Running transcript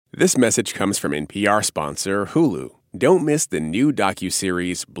This message comes from NPR sponsor Hulu. Don't miss the new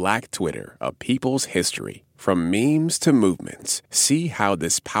docuseries Black Twitter, A People's History. From memes to movements, see how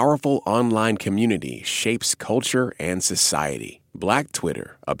this powerful online community shapes culture and society. Black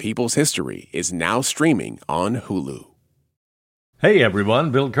Twitter, A People's History is now streaming on Hulu. Hey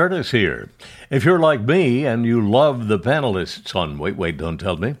everyone, Bill Curtis here. If you're like me and you love the panelists on Wait, Don't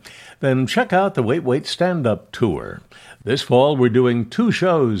Tell Me, then check out the Wait, Stand-Up Tour. This fall we're doing 2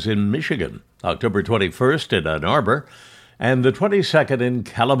 shows in Michigan, October 21st in Ann Arbor and the 22nd in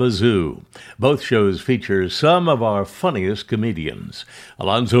Kalamazoo. Both shows feature some of our funniest comedians.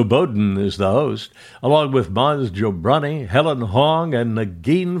 Alonzo Bowden is the host, along with Maz Jobrani, Helen Hong, and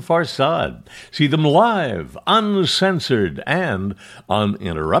Nagin Farsad. See them live, uncensored, and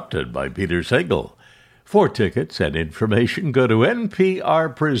uninterrupted by Peter Sagal. For tickets and information, go to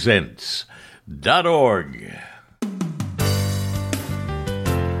nprpresents.org.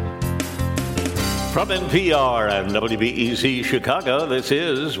 From NPR and WBEZ Chicago, this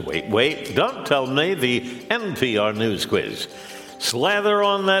is Wait, Don't Tell Me, the NPR News Quiz. Slather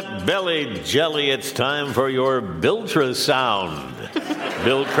on that belly jelly. It's time for your Biltrasound.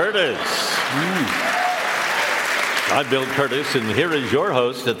 Bill Curtis. I'm Bill Curtis, and here is your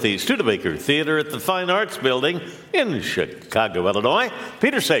host at the Studebaker Theater at the Fine Arts Building in Chicago, Illinois,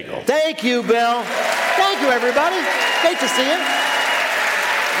 Peter Sagal. Thank you, Bill. Thank you, everybody. Great to see you.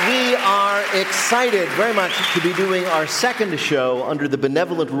 We are excited very much to be doing our second show under the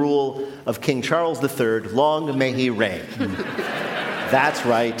benevolent rule of King Charles III. Long may he reign. That's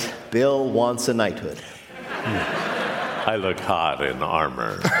right. Bill wants a knighthood. I look hot in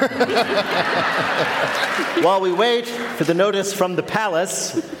armor. While we wait for the notice from the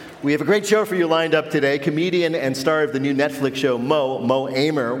palace, we have a great show for you lined up today. Comedian and star of the new Netflix show, Mo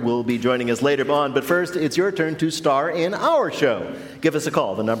Amer, will be joining us later on. But first, it's your turn to star in our show. Give us a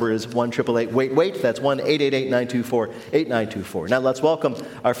call. The number is 1-888-WAIT-WAIT. That's 1-888-924-8924. Now let's welcome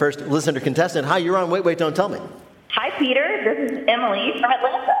our first listener contestant. Hi, you're on Wait, Don't Tell Me. Hi, Peter. This is Emily from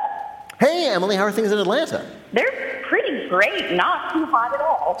Atlanta. Hey, Emily. How are things in Atlanta? They're pretty great. Not too hot at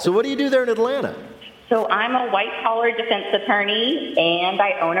all. So what do you do there in Atlanta? So I'm a white-collar defense attorney, and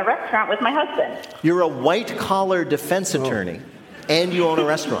I own a restaurant with my husband. You're a white-collar defense attorney, and you own a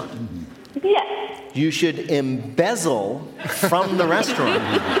restaurant. Yes. You should embezzle from the restaurant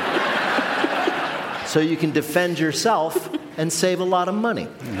so you can defend yourself and save a lot of money.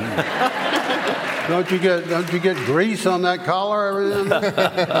 Don't you get grease on that collar?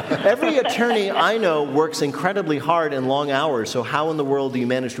 Every attorney I know works incredibly hard and long hours, so how in the world do you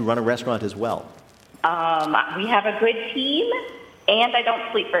manage to run a restaurant as well? We have a good team, and I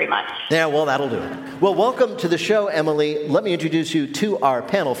don't sleep very much. Yeah, well, that'll do it. Well, welcome to the show, Emily. Let me introduce you to our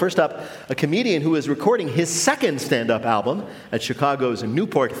panel. First up, a comedian who is recording his second stand-up album at Chicago's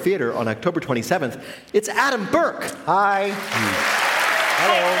Newport Theater on October 27th. It's Adam Burke. Hi.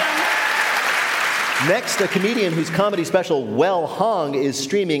 Hello. Next, a comedian whose comedy special, Well Hung, is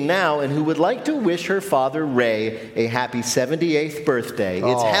streaming now and who would like to wish her father, Ray, a happy 78th birthday.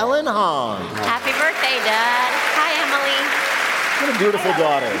 It's Helen Hong. Happy birthday, Dad. Hi, Emily. What a beautiful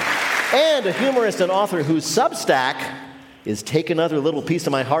daughter. And a humorist and author whose Substack is Take Another Little Piece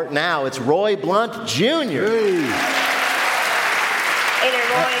of My Heart Now. It's Roy Blunt Jr. Hey there,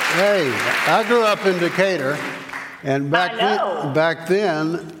 Roy. Hey, I grew up in Decatur, and back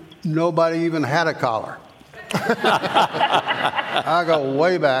then, nobody even had a collar. I go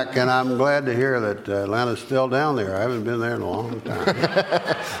way back, and I'm glad to hear that Atlanta's still down there. I haven't been there in a long time.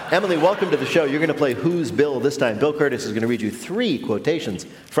 Emily, welcome to the show. You're going to play Who's Bill this time. Bill Curtis is going to read you 3 quotations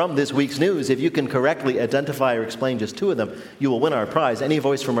from this week's news. If you can correctly identify or explain just 2 of them, you will win our prize. Any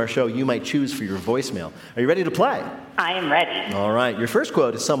voice from our show you might choose for your voicemail. Are you ready to play? I am ready. All right. Your first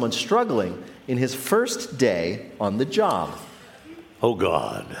quote is someone struggling in his first day on the job. Oh,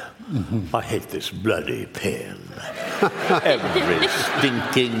 God, I hate this bloody pen. Every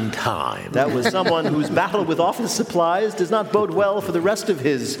stinking time. That was someone whose battle with office supplies does not bode well for the rest of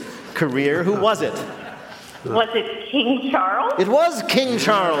his career. Who was it? Was it King Charles? It was King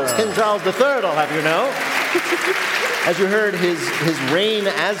Charles. King Charles III, I'll have you know. As you heard, his reign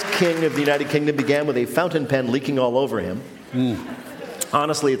as king of the United Kingdom began with a fountain pen leaking all over him.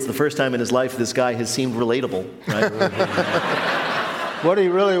 Honestly, it's the first time in his life this guy has seemed relatable, right? What he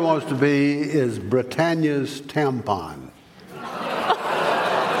really wants to be is Britannia's tampon.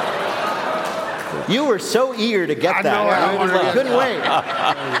 You were so eager to get that. I couldn't wait.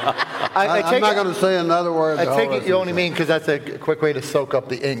 I'm not going to say another word. I take it you only mean because that's a quick way to soak up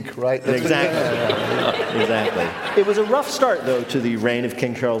the ink, right? Exactly. Exactly. It was a rough start, though, to the reign of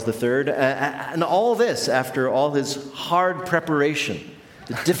King Charles III. And all this after all his hard preparation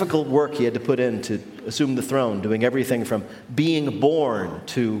the difficult work he had to put in to assume the throne, doing everything from being born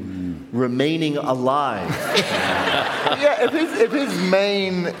to remaining alive. Yeah, if his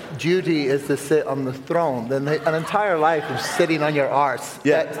main duty is to sit on the throne, then an entire life of sitting on your arse,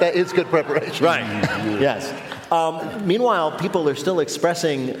 that is good preparation. Right, yes. Meanwhile, people are still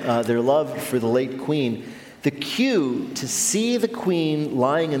expressing their love for the late Queen. The queue to see the Queen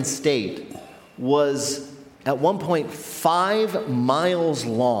lying in state was, at one point, 5 miles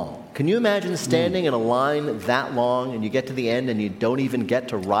long. Can you imagine standing in a line that long and you get to the end and you don't even get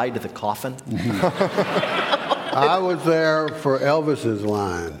to ride the coffin? I was there for Elvis's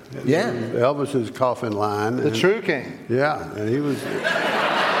line. Yeah. Elvis's coffin line. The true king. Yeah, and he was...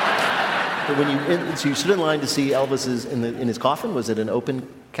 So you stood in line to see Elvis's in his coffin? Was it an open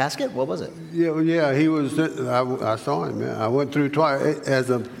casket? What was it? Yeah, he was... I saw him, yeah. I went through twice. As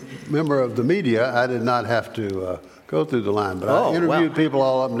a member of the media, I did not have to go through the line, but I interviewed people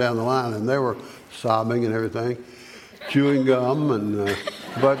all up and down the line, and they were sobbing and everything, chewing gum, and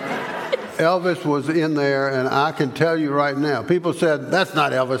but Elvis was in there, and I can tell you right now, people said, that's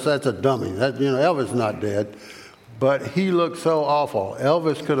not Elvis, that's a dummy. Elvis is not dead. But he looked so awful.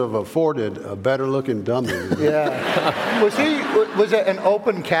 Elvis could have afforded a better-looking dummy. Yeah. Was it an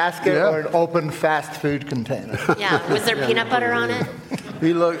open casket or an open fast food container? Yeah. Was there peanut butter on it?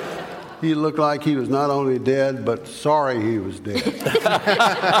 He looked like he was not only dead, but sorry he was dead. And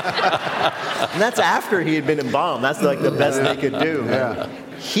that's after he had been embalmed. That's like the best they could do. Yeah.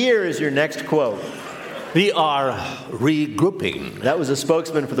 Here is your next quote. We are regrouping. That was a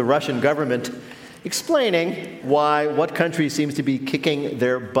spokesman for the Russian government explaining why what country seems to be kicking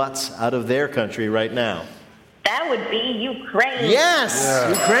their butts out of their country right now. That would be Ukraine. Yes,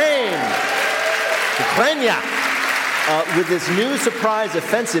 Ukraine. With this new surprise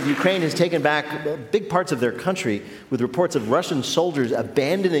offensive, Ukraine has taken back big parts of their country, with reports of Russian soldiers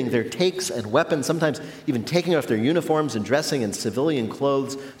abandoning their takes and weapons, sometimes even taking off their uniforms and dressing in civilian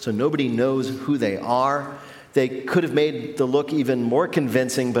clothes so nobody knows who they are. They could have made the look even more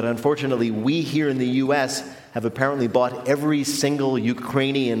convincing, but unfortunately, we here in the U.S. have apparently bought every single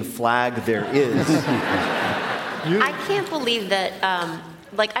Ukrainian flag there is. I can't believe that,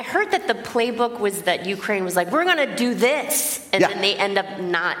 I heard that the playbook was that Ukraine was like, we're going to do this, and then they end up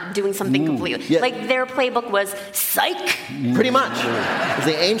not doing something completely. Yeah. Like, their playbook was, psych! Pretty much. As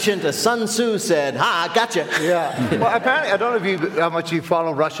the ancient Sun Tzu said, ha, gotcha. Yeah. Well, apparently, I don't know how much you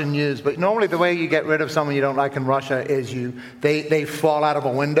follow Russian news, but normally the way you get rid of someone you don't like in Russia is they fall out of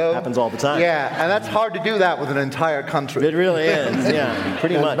a window. Happens all the time. Yeah, and that's hard to do that with an entire country. It really is, yeah,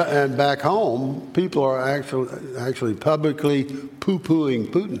 pretty much. And back home, people are actually publicly poo-pooing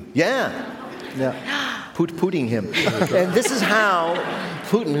Putin. Yeah. Pooting him. And this is how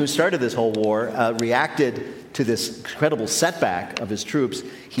Putin, who started this whole war, reacted to this incredible setback of his troops.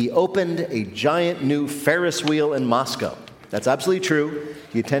 He opened a giant new Ferris wheel in Moscow. That's absolutely true.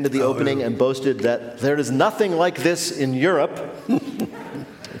 He attended the opening and boasted that there is nothing like this in Europe.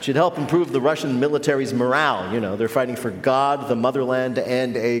 It should help improve the Russian military's morale. They're fighting for God, the motherland,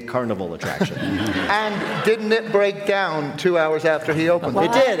 and a carnival attraction. And didn't it break down 2 hours after he opened it?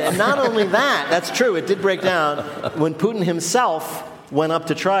 It did, and not only that, that's true, it did break down. When Putin himself went up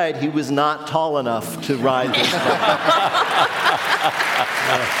to try it, he was not tall enough to ride this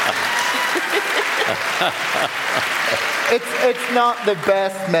It's not the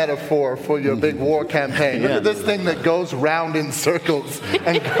best metaphor for your big war campaign. Look at this thing that goes round in circles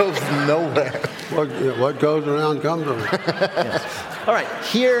and goes nowhere. What goes around comes around. Yes. All right,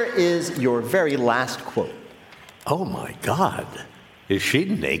 here is your very last quote. Oh, my God. Is she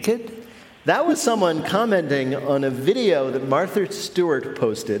naked? That was someone commenting on a video that Martha Stewart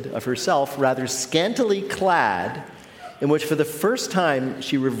posted of herself, rather scantily clad, in which for the first time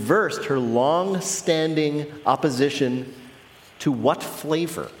she reversed her long-standing opposition to what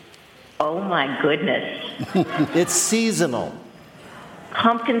flavor? Oh, my goodness. It's seasonal.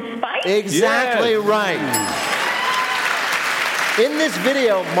 Pumpkin spice? Exactly right. In this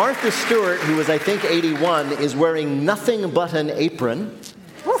video, Martha Stewart, who was, I think, 81, is wearing nothing but an apron,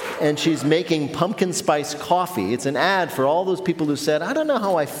 and she's making pumpkin spice coffee. It's an ad for all those people who said, I don't know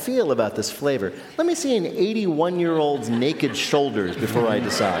how I feel about this flavor. Let me see an 81-year-old's naked shoulders before I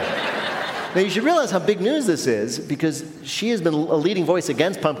decide. Now, you should realize how big news this is, because she has been a leading voice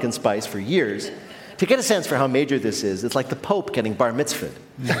against pumpkin spice for years. To get a sense for how major this is, it's like the Pope getting bar mitzvahed.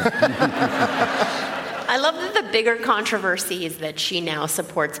 I love that the bigger controversy is that she now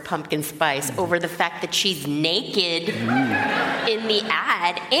supports pumpkin spice over the fact that she's naked in the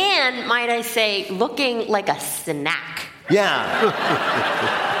ad, and, might I say, looking like a snack. Yeah.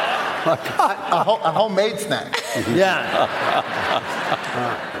 A homemade snack. Yeah.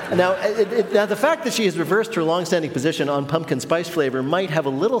 Now, now, the fact that she has reversed her longstanding position on pumpkin spice flavor might have a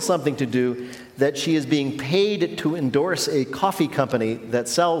little something to do that she is being paid to endorse a coffee company that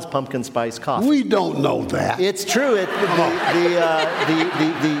sells pumpkin spice coffee. We don't know that. It's true. The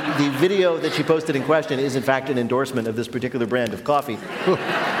video that she posted in question is, in fact, an endorsement of this particular brand of coffee,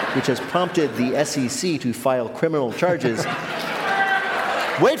 which has prompted the SEC to file criminal charges.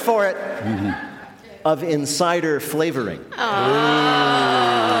 Wait for it. Of insider flavoring.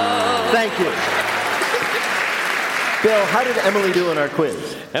 Thank you. Bill, how did Emily do in our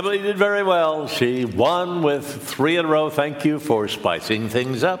quiz? Emily did very well. She won with 3 in a row. Thank you for spicing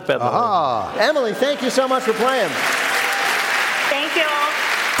things up, Emily. Emily, thank you so much for playing. Thank you.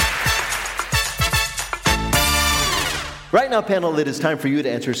 Right now, panel, it is time for you to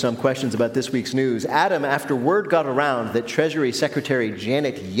answer some questions about this week's news. Adam, after word got around that Treasury Secretary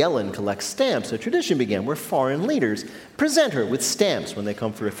Janet Yellen collects stamps, a tradition began where foreign leaders present her with stamps when they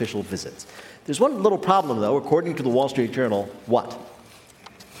come for official visits. There's one little problem, though, according to the Wall Street Journal. What?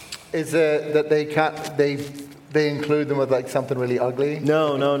 Is it that they include them with like something really ugly?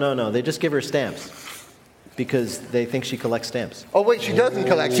 No. They just give her stamps because they think she collects stamps. Oh, wait, she doesn't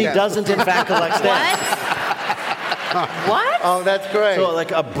collect stamps. She doesn't, in fact, collect stamps. What? Oh, that's great. So,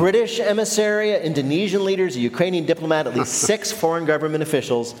 like a British emissary, Indonesian leaders, a Ukrainian diplomat, at least 6 foreign government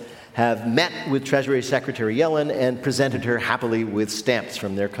officials have met with Treasury Secretary Yellen and presented her happily with stamps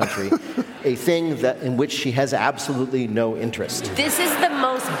from their country, a thing in which she has absolutely no interest. This is the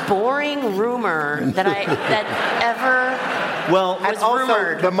most boring rumor that ever was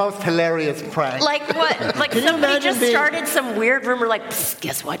rumored. The most hilarious prank. Like what? Like somebody just started some weird rumor like,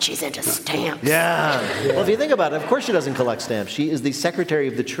 guess what? She's into stamps. Yeah. Well, if you think about it, of course she doesn't collect stamps. She is the Secretary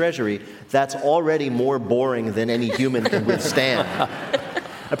of the Treasury. That's already more boring than any human can withstand.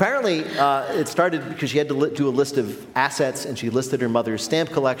 Apparently, it started because she had to do a list of assets, and she listed her mother's stamp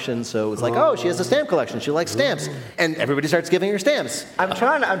collection. So it's like, oh, she has a stamp collection. She likes stamps, and everybody starts giving her stamps. I'm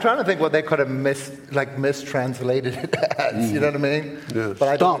trying to think what they could have mistranslated it as. You know what I mean? Yeah. But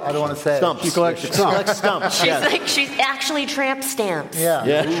I don't want to say. Stumps. She collects She collects stumps. She's actually tramp stamps. Yeah.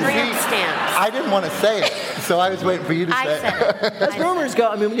 Tramp stamps. I didn't want to say it, so I was waiting for you to say it. As rumors go,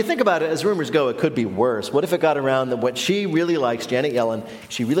 I mean, when you think about it, as rumors go, it could be worse. What if it got around that what she really likes, Janet Yellen,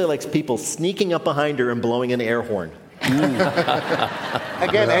 she really likes people sneaking up behind her and blowing an air horn. Again,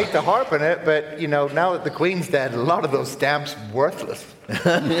 I hate to harp on it, but, now that the Queen's dead, a lot of those stamps worthless.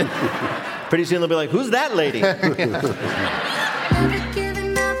 Pretty soon they'll be like, who's that lady? Never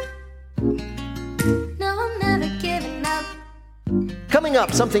giving up. No, I'm never giving up. Coming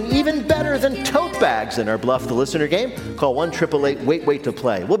up, something even better than tote bags in our Bluff the Listener game. Call 1-888-WAIT-WAIT to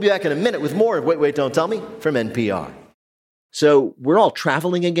play. We'll be back in a minute with more of Wait, Wait, Don't Tell Me from NPR. So we're all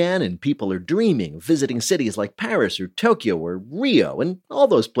traveling again, and people are dreaming of visiting cities like Paris or Tokyo or Rio, and all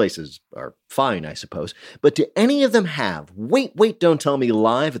those places are fine, I suppose. But do any of them have Wait, Wait, Don't Tell Me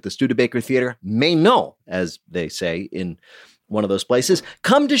live at the Studebaker Theater? Mais non, as they say in one of those places.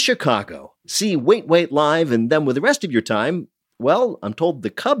 Come to Chicago, see Wait, Wait live, and then with the rest of your time, well, I'm told the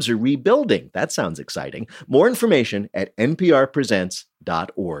Cubs are rebuilding. That sounds exciting. More information at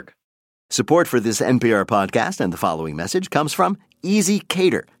nprpresents.org. Support for this NPR podcast and the following message comes from Easy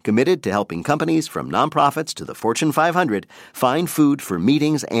Cater, committed to helping companies from nonprofits to the Fortune 500 find food for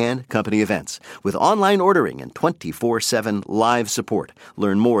meetings and company events. With online ordering and 24/7 live support.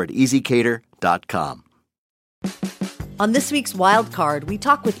 Learn more at easycater.com. On this week's Wild Card, we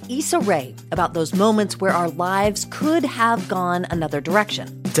talk with Issa Rae about those moments where our lives could have gone another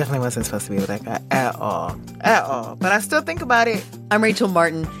direction. Definitely wasn't supposed to be with that guy at all. But I still think about it. I'm Rachel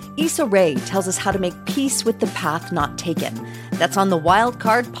Martin. Issa Rae tells us how to make peace with the path not taken. That's on the Wild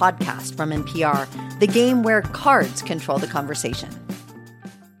Card podcast from NPR, the game where cards control the conversation.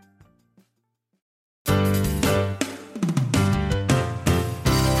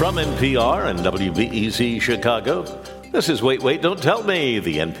 From NPR and WBEZ Chicago, this is Wait, Wait, Don't Tell Me,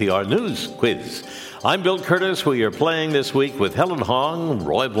 the NPR News Quiz. I'm Bill Curtis. We are playing this week with Helen Hong,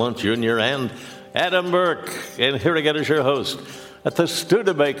 Roy Blunt Jr., and Adam Burke. And here again is your host at the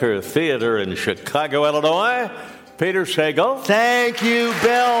Studebaker Theater in Chicago, Illinois, Peter Sagal. Thank you,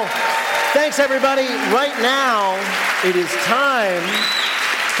 Bill. Thanks, everybody. Right now, it is time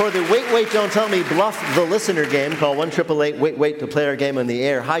for the Wait, Wait, Don't Tell Me Bluff the Listener game. Call 1-888-WAIT-WAIT to play our game on the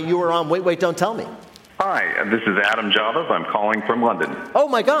air. Hi, you are on Wait, Wait, Don't Tell Me. Hi, this is Adam Javas. I'm calling from London. Oh,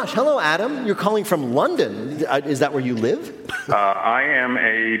 my gosh. Hello, Adam. You're calling from London. Is that where you live? I am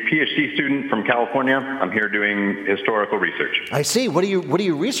a PhD student from California. I'm here doing historical research. I see. What are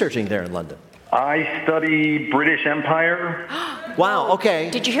you researching there in London? I study British Empire. Wow,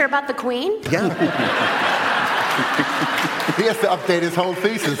 okay. Did you hear about the Queen? Yeah. He has to update his whole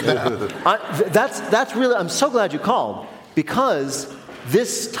thesis now. That's really, I'm so glad you called, because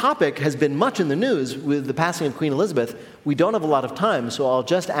this topic has been much in the news with the passing of Queen Elizabeth. We don't have a lot of time, so I'll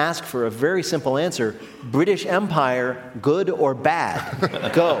just ask for a very simple answer. British Empire, good or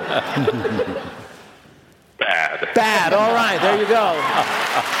bad? Go. Bad. Bad, all right, there you go.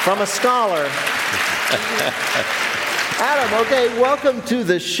 From a scholar. Adam, okay, welcome to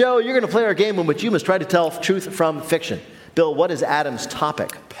the show. You're going to play our game in which you must try to tell truth from fiction. Bill, what is Adam's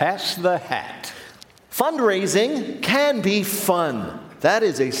topic? Pass the hat. Fundraising can be fun. That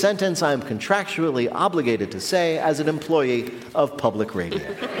is a sentence I'm contractually obligated to say as an employee of public radio.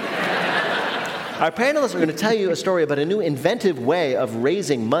 Our panelists are going to tell you a story about a new inventive way of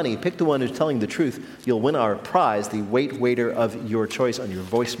raising money. Pick the one who's telling the truth. You'll win our prize, the Wait Waiter of your choice on your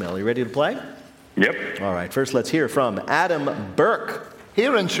voicemail. Are you ready to play? Yep. All right, first let's hear from Adam Burke.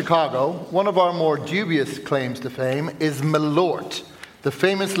 Here in Chicago, one of our more dubious claims to fame is Malort, the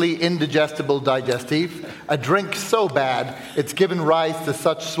famously indigestible digestif, a drink so bad it's given rise to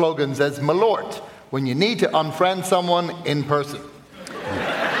such slogans as Malort, when you need to unfriend someone in person.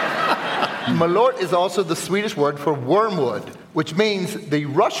 Malort is also the Swedish word for wormwood, which means the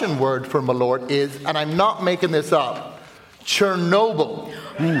Russian word for Malort is, and I'm not making this up, Chernobyl,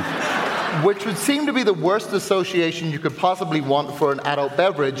 which would seem to be the worst association you could possibly want for an adult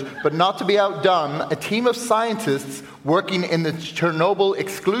beverage, but not to be outdone, a team of scientists working in the Chernobyl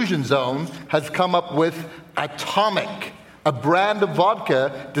exclusion zone has come up with Atomic, a brand of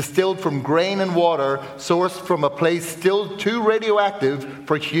vodka distilled from grain and water sourced from a place still too radioactive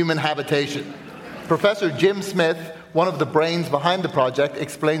for human habitation. Professor Jim Smith, one of the brains behind the project,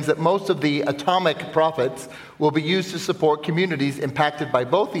 explains that most of the atomic profits will be used to support communities impacted by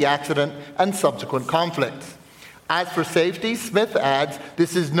both the accident and subsequent conflicts. As for safety, Smith adds,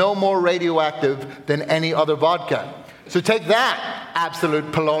 this is no more radioactive than any other vodka. So take that,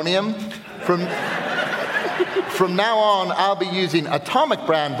 absolute polonium. From now on, I'll be using Atomic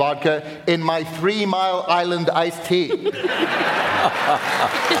brand vodka in my 3 Mile Island iced tea.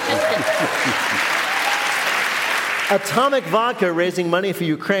 Atomic Vodka raising money for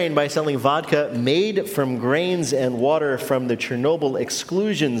Ukraine by selling vodka made from grains and water from the Chernobyl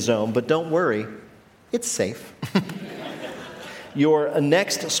exclusion zone. But don't worry, it's safe. Your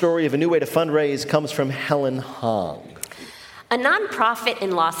next story of a new way to fundraise comes from Helen Hong. A nonprofit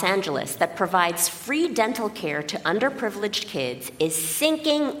in Los Angeles that provides free dental care to underprivileged kids is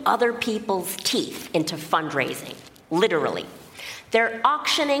sinking other people's teeth into fundraising, literally. They're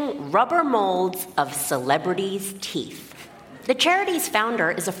auctioning rubber molds of celebrities' teeth. The charity's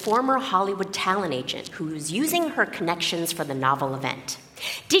founder is a former Hollywood talent agent who's using her connections for the novel event.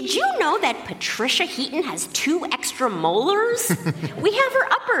 Did you know that Patricia Heaton has 2 extra molars? We have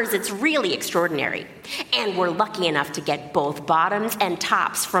her uppers. It's really extraordinary. And we're lucky enough to get both bottoms and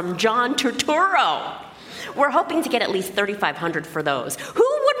tops from John Turturro. We're hoping to get at least $3,500 for those.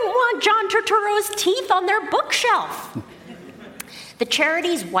 Who wouldn't want John Turturro's teeth on their bookshelf? The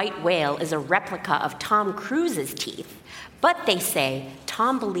charity's white whale is a replica of Tom Cruise's teeth. But they say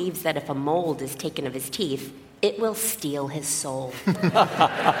Tom believes that if a mold is taken of his teeth, it will steal his soul.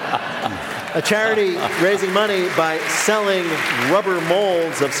 A charity raising money by selling rubber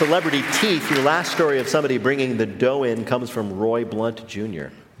molds of celebrity teeth. Your last story of somebody bringing the dough in comes from Roy Blunt Jr.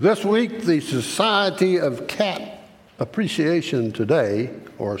 This week, the Society of Cat Appreciation Today,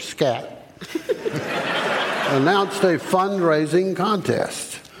 or SCAT, announced a fundraising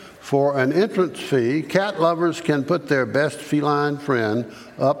contest. For an entrance fee, cat lovers can put their best feline friend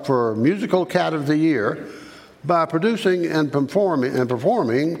up for Musical Cat of the Year by producing and performing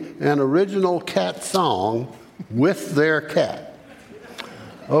an original cat song with their cat.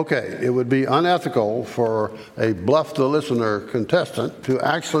 Okay, it would be unethical for a Bluff the Listener contestant to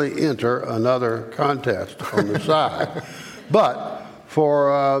actually enter another contest on the side. But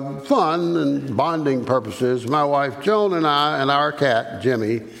for fun and bonding purposes, my wife Joan and I and our cat,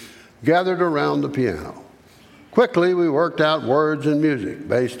 Jimmy, gathered around the piano. Quickly, we worked out words and music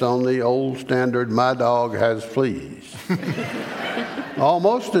based on the old standard, "My dog has fleas."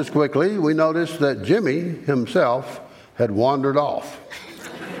 Almost as quickly, we noticed that Jimmy himself had wandered off.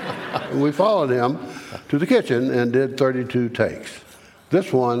 We followed him to the kitchen and did 32 takes.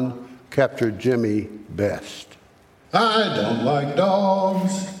 This one captured Jimmy best. I don't like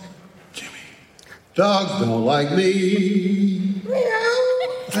dogs. Jimmy. Dogs don't like me.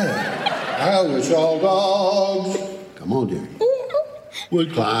 I wish all dogs, come on, Jimmy,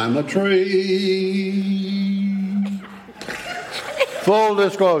 would climb a tree. Full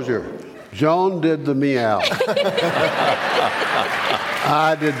disclosure, Joan did the meow.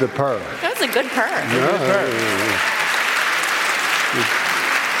 I did the purr. That's a good purr. Yeah.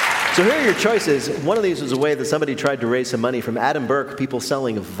 So here are your choices. One of these was a way that somebody tried to raise some money. From Adam Burke, people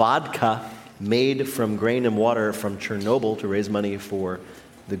selling vodka made from grain and water from Chernobyl to raise money for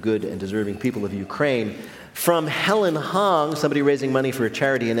the good and deserving people of Ukraine. From Helen Hong, somebody raising money for a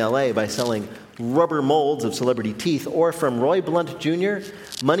charity in LA by selling rubber molds of celebrity teeth. Or from Roy Blunt Jr.,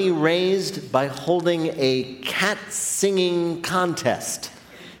 money raised by holding a cat singing contest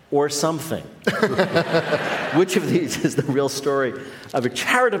or something. Which of these is the real story of a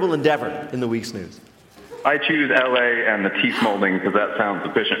charitable endeavor in the week's news? I choose LA and the teeth molding because that sounds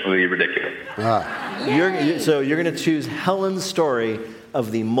sufficiently ridiculous. So you're going to choose Helen's story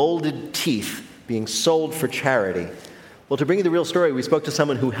of the molded teeth being sold for charity. Well, to bring you the real story, we spoke to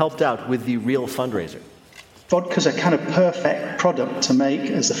someone who helped out with the real fundraiser. Vodka's a kind of perfect product to make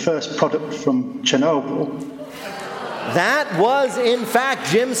as the first product from Chernobyl. That was, in fact,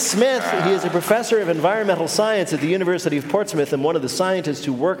 Jim Smith. He is a professor of environmental science at the University of Portsmouth and one of the scientists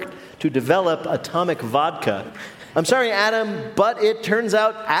who worked to develop atomic vodka. I'm sorry, Adam, but it turns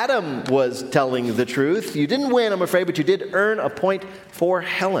out Adam was telling the truth. You didn't win, I'm afraid, but you did earn a point for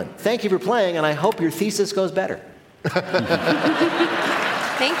Helen. Thank you for playing, and I hope your thesis goes better. Thank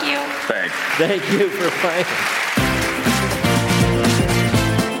you. Thanks. Thank you for playing.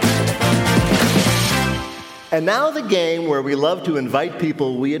 And now the game where we love to invite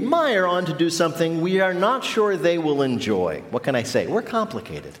people we admire on to do something we are not sure they will enjoy. What can I say? We're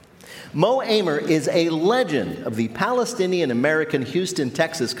complicated. Mo Amer is a legend of the Palestinian-American Houston,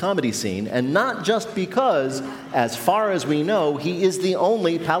 Texas comedy scene, and not just because, as far as we know, he is the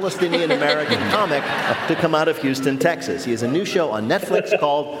only Palestinian-American comic to come out of Houston, Texas. He has a new show on Netflix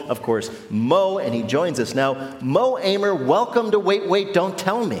called, of course, Mo, and he joins us now. Mo Amer, welcome to Wait, Wait, Don't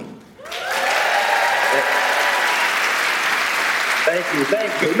Tell Me.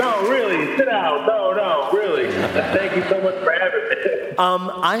 Thank you. No, really, sit down. No, really. Thank you so much for having me.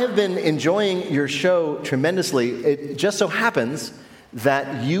 I have been enjoying your show tremendously. It just so happens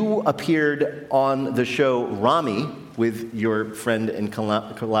that you appeared on the show Rami with your friend and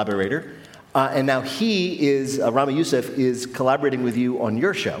collaborator, and now he is, Rami Youssef, is collaborating with you on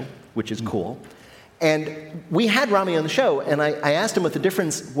your show, which is cool. And we had Rami on the show, and I asked him what the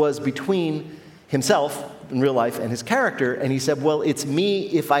difference was between himself in real life and his character, and he said, well, it's me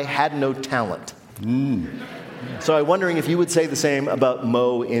if I had no talent. So I'm wondering if you would say the same about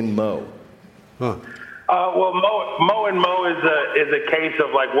Mo in Mo. Well, Mo in Mo is a case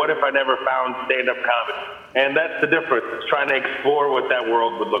of like, what if I never found stand-up comedy? And that's the difference. It's trying to explore what that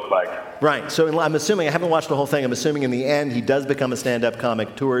world would look like. Right. So I'm assuming, I haven't watched the whole thing, I'm assuming in the end he does become a stand-up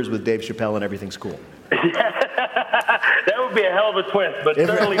comic, tours with Dave Chappelle, and everything's cool. That would be a hell of a twist, but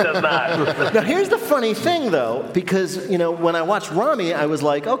certainly does not. Now, here's the funny thing, though, because, you know, when I watched Rami, I was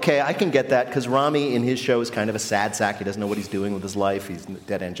like, okay, I can get that, because Rami in his show is kind of a sad sack. He doesn't know what he's doing with his life. He's in a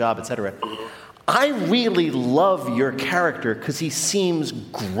dead-end job, etc. I really love your character because he seems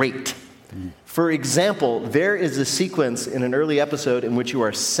great. For example, there is a sequence in an early episode in which you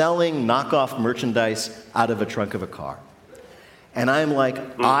are selling knockoff merchandise out of a trunk of a car. And I'm like,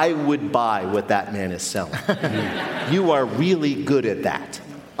 I would buy what that man is selling. You are really good at that.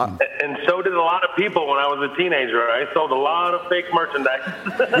 And so did a lot of people when I was a teenager. I sold a lot of fake merchandise.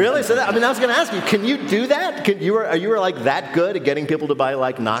 Really? So I was going to ask you, can you do that? Are you like that good at getting people to buy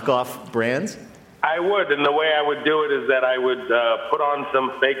like knockoff brands? I would, and the way I would do it is that I would put on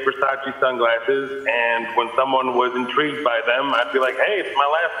some fake Versace sunglasses, and when someone was intrigued by them, I'd be like, hey, it's my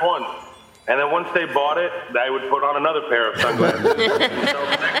last one. And then once they bought it, I would put on another pair of sunglasses.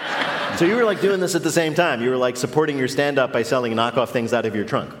 So you were like doing this at the same time? You were like supporting your stand-up by selling knockoff things out of your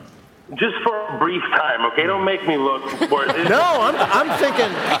trunk? Just for a brief time, okay? Don't make me look for it. No, I'm thinking,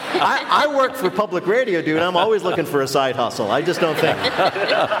 I work for public radio, dude. I'm always looking for a side hustle. I just don't think.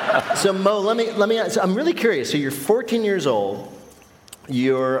 So Mo, let me ask, I'm really curious. So you're 14 years old.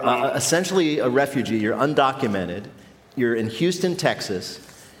 You're essentially a refugee. You're undocumented. You're in Houston, Texas.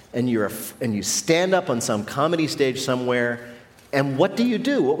 And you stand up on some comedy stage somewhere, and what do you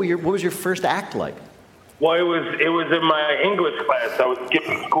do? What was your first act like? Well, it was in my English class. I was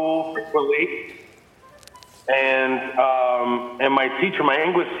skipping school frequently, and my teacher, my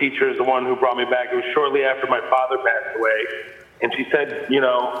English teacher, is the one who brought me back. It was shortly after my father passed away, and she said, you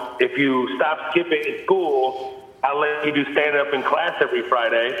know, if you stop skipping at school, I'll let you do stand up in class every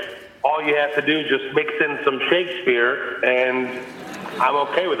Friday. All you have to do is just mix in some Shakespeare, and I'm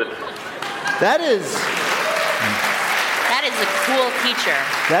okay with it. That is a cool teacher.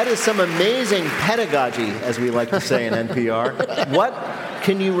 That is some amazing pedagogy, as we like to say in NPR. What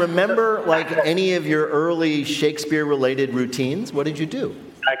can you remember, like any of your early Shakespeare-related routines? What did you do?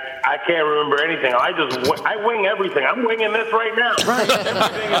 I I can't remember anything. I wing everything. I'm winging this right now. Right.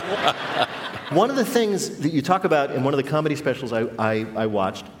 Everything is One of the things that you talk about in one of the comedy specials I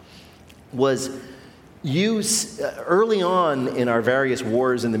watched was you, early on in our various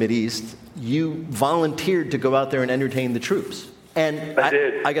wars in the Mideast, you volunteered to go out there and entertain the troops. And I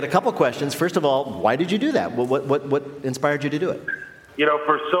did. I got a couple questions. First of all, why did you do that? What inspired you to do it? You know,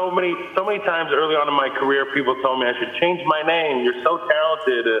 for so many times early on in my career, people told me I should change my name. You're so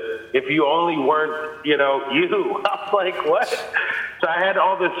talented. If you only weren't, you. I was like, what? So I had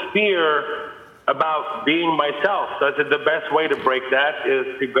all this fear about being myself. So I said the best way to break that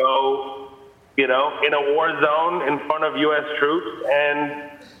is to go, in a war zone in front of U.S. troops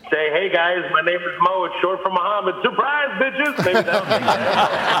and say, hey, guys, my name is Mo. It's short for Muhammad. Surprise, bitches. Maybe that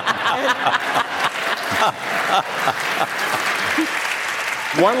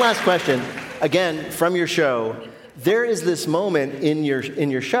would be One last question, again, from your show. There is this moment in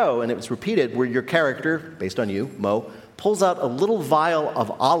your show, and it was repeated, where your character, based on you, Mo, pulls out a little vial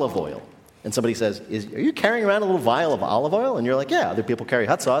of olive oil. And somebody says, are you carrying around a little vial of olive oil? And you're like, yeah, other people carry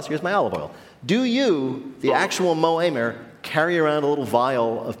hot sauce. Here's my olive oil. Do you, the actual Mo Amer, carry around a little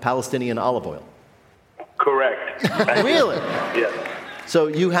vial of Palestinian olive oil? Correct. Really? Yes. So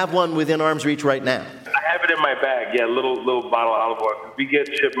you have one within arm's reach right now? I have it in my bag, little bottle of olive oil. We get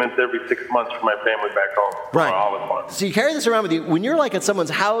shipments every 6 months from my family back home. Right. Olive oil. So you carry this around with you. When you're like at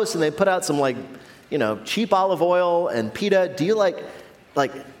someone's house and they put out some cheap olive oil and pita, do you like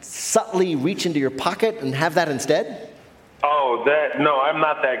subtly reach into your pocket and have that instead? Oh, no, I'm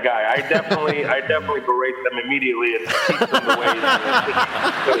not that guy. I definitely berate them immediately and keep them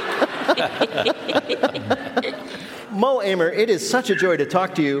away. Mo Amer, it is such a joy to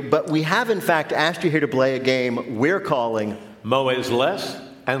talk to you, but we have in fact asked you here to play a game we're calling Mo is less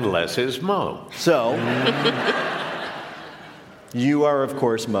and less is Mo. So, you are, of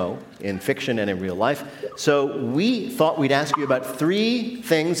course, Mo, in fiction and in real life. So we thought we'd ask you about 3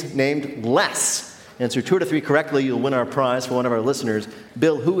 things named less. Answer 2 out of 3 correctly, you'll win our prize for one of our listeners.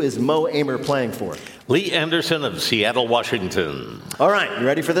 Bill, who is Mo Amer playing for? Lee Anderson of Seattle, Washington. All right, you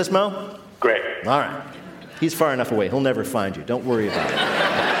ready for this, Mo? Great. All right. He's far enough away. He'll never find you. Don't worry about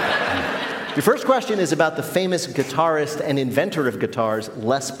it. Your first question is about the famous guitarist and inventor of guitars,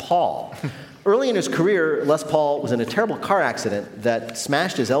 Les Paul. Early in his career, Les Paul was in a terrible car accident that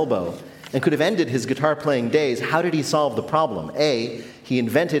smashed his elbow and could have ended his guitar playing days. How did he solve the problem? A, he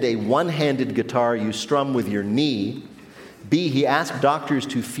invented a one-handed guitar you strum with your knee. B, he asked doctors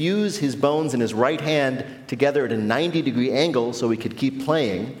to fuse his bones in his right hand together at a 90-degree angle so he could keep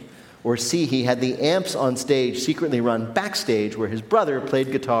playing. Or C, he had the amps on stage secretly run backstage where his brother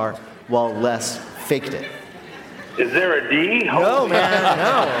played guitar while Les faked it. Is there a D? No, man,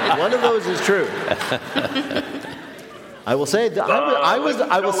 no. One of those is true. I will say, I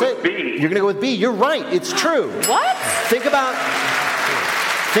will say, you're going to go with B. You're right. It's true. What? Think about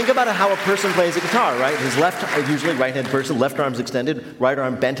how a person plays a guitar, right? His usually right-handed person, left arm's extended, right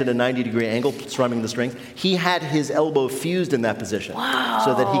arm bent at a 90-degree angle, strumming the strings. He had his elbow fused in that position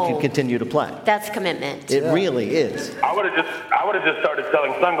so that he could continue to play. That's commitment. It really is. I would have just started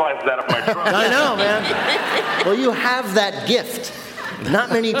selling sunglasses out of my trunk. I know, man. Well, you have that gift.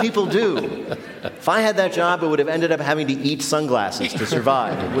 Not many people do. If I had that job, I would have ended up having to eat sunglasses to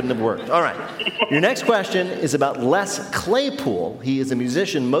survive. It wouldn't have worked. All right. Your next question is about Les Claypool. He is a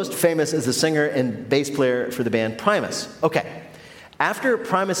musician most famous as the singer and bass player for the band Primus. Okay. After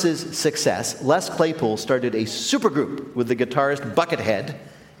Primus's success, Les Claypool started a supergroup with the guitarist Buckethead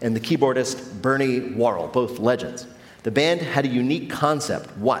and the keyboardist Bernie Worrell, both legends. The band had a unique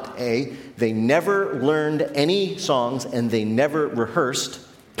concept. What? A, they never learned any songs and they never rehearsed.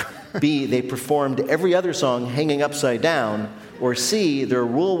 B, they performed every other song hanging upside down. Or C, their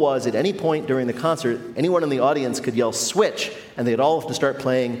rule was at any point during the concert, anyone in the audience could yell switch and they'd all have to start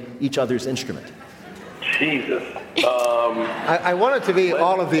playing each other's instrument. Jesus. I want it to be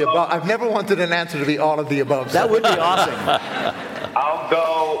all of the above. I've never wanted an answer to be all of the above. That would be awesome. I'll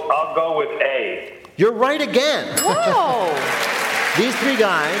go with A. You're right again. Whoa. These 3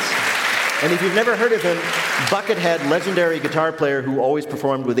 guys, and if you've never heard of him, Buckethead, legendary guitar player who always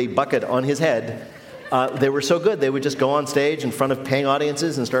performed with a bucket on his head, they were so good they would just go on stage in front of paying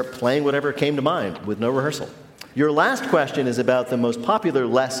audiences and start playing whatever came to mind with no rehearsal. Your last question is about the most popular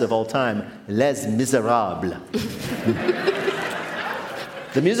Les of all time, Les Miserables.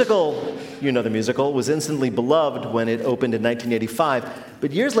 The musical, you know the musical, was instantly beloved when it opened in 1985.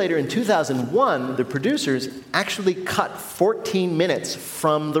 But years later, in 2001, the producers actually cut 14 minutes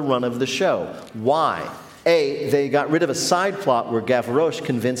from the run of the show. Why? A, they got rid of a side plot where Gavroche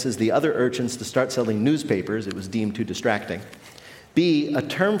convinces the other urchins to start selling newspapers. It was deemed too distracting. B, a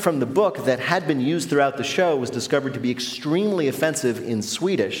term from the book that had been used throughout the show was discovered to be extremely offensive in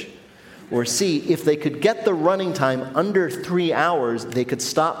Swedish. Or C, if they could get the running time under 3 hours, they could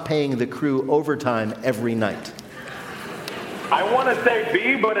stop paying the crew overtime every night. I want to say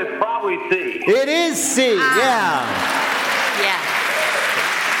B, but it's probably C. It is C, yeah.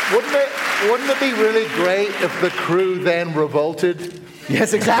 Wouldn't it be really great if the crew then revolted?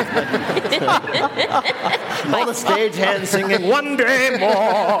 Yes, exactly. All the stagehands singing, "One day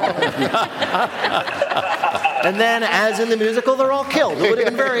more." And then, as in the musical, they're all killed. It would have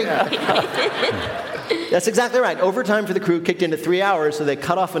been very... That's exactly right. Overtime for the crew kicked in at 3 hours, so they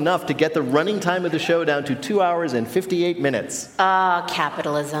cut off enough to get the running time of the show down to 2 hours and 58 minutes.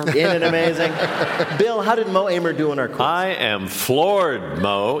 Capitalism. Isn't it amazing? Bill, how did Mo Amer do in our quiz? I am floored,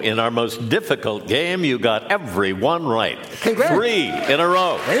 Mo. In our most difficult game, you got every one right. Congrats. 3 in a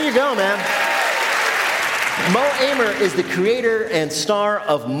row. There you go, man. Mo Amer is the creator and star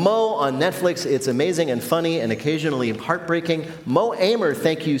of Mo on Netflix. It's amazing and funny and occasionally heartbreaking. Mo Amer,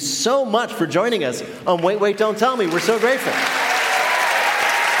 thank you so much for joining us on Wait, Wait, Don't Tell Me. We're so grateful.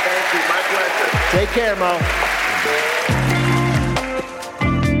 Thank you. My pleasure. Take care, Mo.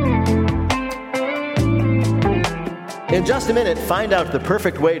 In just a minute, find out the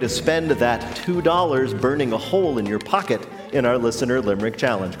perfect way to spend that $2 burning a hole in your pocket in our Listener Limerick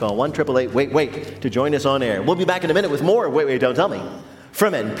Challenge. Call 1-888-WAIT-WAIT to join us on air. We'll be back in a minute with more Wait, Wait, Don't Tell Me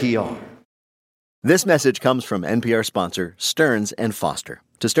from NPR. This message comes from NPR sponsor Stearns & Foster.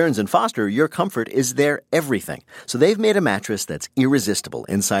 To Stearns & Foster, your comfort is their everything. So they've made a mattress that's irresistible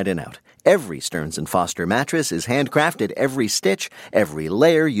inside and out. Every Stearns & Foster mattress is handcrafted. Every stitch, every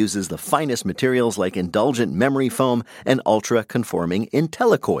layer uses the finest materials like indulgent memory foam and ultra-conforming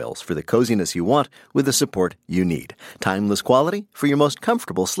IntelliCoils for the coziness you want with the support you need. Timeless quality for your most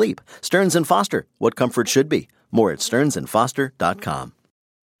comfortable sleep. Stearns & Foster, what comfort should be. More at stearnsandfoster.com.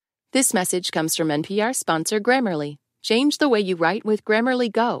 This message comes from NPR sponsor Grammarly. Change the way you write with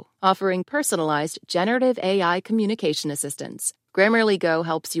Grammarly Go, offering personalized generative AI communication assistance. Grammarly Go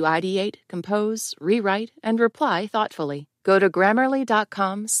helps you ideate, compose, rewrite, and reply thoughtfully. Go to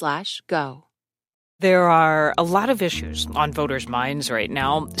Grammarly.com/go. There are a lot of issues on voters' minds right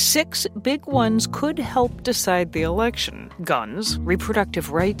now. 6 big ones could help decide the election: guns,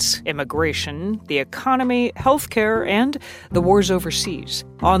 reproductive rights, immigration, the economy, healthcare, and the wars overseas.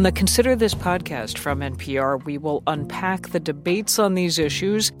 On the Consider This podcast from NPR, we will unpack the debates on these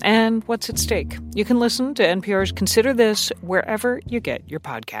issues and what's at stake. You can listen to NPR's Consider This wherever you get your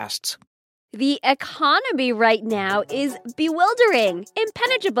podcasts. The economy right now is bewildering,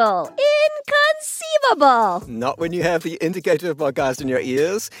 impenetrable, inconceivable. Not when you have the Indicator podcast in your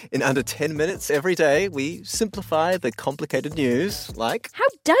ears. In under 10 minutes every day, we simplify the complicated news like... How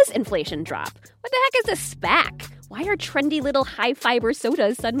does inflation drop? What the heck is a SPAC? Why are trendy little high-fiber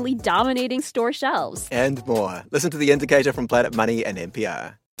sodas suddenly dominating store shelves? And more. Listen to the Indicator from Planet Money and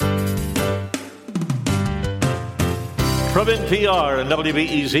NPR. From NPR and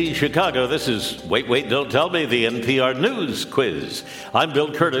WBEZ Chicago, this is Wait, Wait, Don't Tell Me, the NPR News Quiz. I'm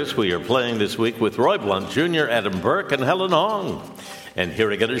Bill Curtis. We are playing this week with Roy Blunt Jr., Adam Burke, and Helen Hong. And here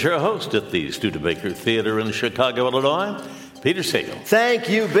again is your host at the Studebaker Theater in Chicago, Illinois, Peter Sagal. Thank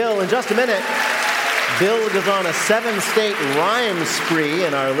you, Bill. In just a minute, Bill goes on a 7-state rhyme spree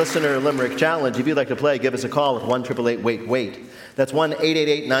in our Listener Limerick Challenge. If you'd like to play, give us a call at 1-888-WAIT-WAIT. That's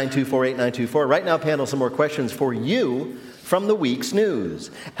 1-888-924-8924. Right now, panel, some more questions for you from the week's news.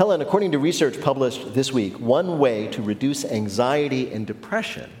 Helen, according to research published this week, one way to reduce anxiety and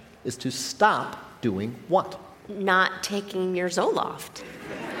depression is to stop doing what? Not taking your Zoloft.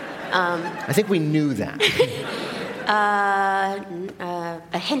 I think we knew that. A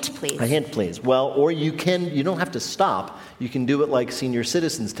hint, please. A hint, please. Well, or you don't have to stop. You can do it like senior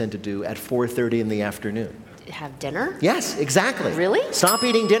citizens tend to do at 4:30 in the afternoon. Have dinner? Yes, exactly. Really? Stop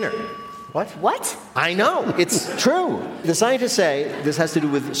eating dinner. What? I know. It's true. The scientists say this has to do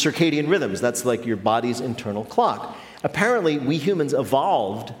with circadian rhythms. That's like your body's internal clock. Apparently, we humans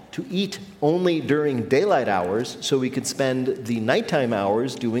evolved to eat only during daylight hours so we could spend the nighttime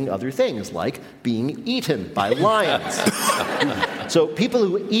hours doing other things, like being eaten by lions. So people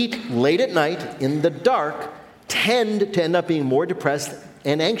who eat late at night in the dark tend to end up being more depressed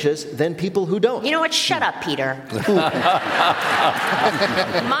and anxious than people who don't. You know what? Shut up, Peter.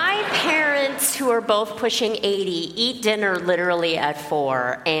 My parents, who are both pushing 80, eat dinner literally at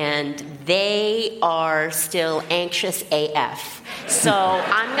 4, and they are still anxious AF. So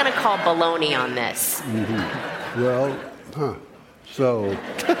I'm going to call baloney on this. Mm-hmm. Well, so...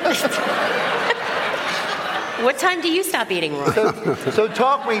 What time do you stop eating, Roy? So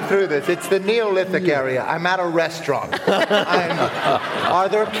talk me through this. It's the Neolithic area. I'm at a restaurant. Are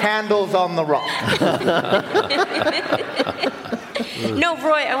there candles on the rock? No,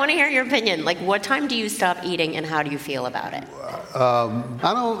 Roy, I want to hear your opinion. Like, what time do you stop eating and how do you feel about it? I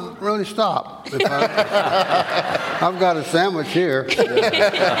don't really stop. I've got a sandwich here.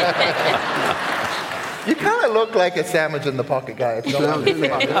 You kind of look like a sandwich in the pocket guy. If you don't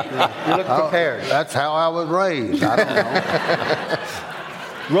understand. You look prepared. That's how I was raised. I don't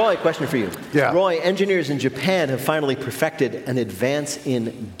know. Roy, question for you. Yeah. Roy, engineers in Japan have finally perfected an advance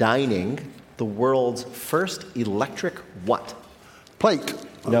in dining, the world's first electric what? Plate.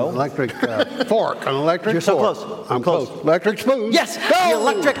 No. Electric fork. An electric You're so fork. close. I'm close. Electric spoon. Yes, the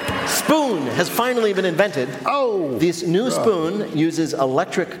electric spoon has finally been invented. Oh. This new spoon uses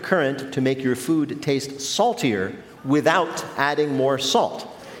electric current to make your food taste saltier without adding more salt.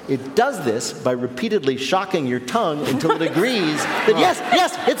 It does this by repeatedly shocking your tongue until it agrees that yes,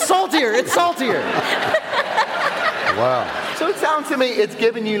 it's saltier, it's saltier. Wow. So it sounds to me it's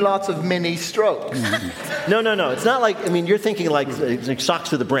giving you lots of mini strokes. No. It's not like, you're thinking like shocks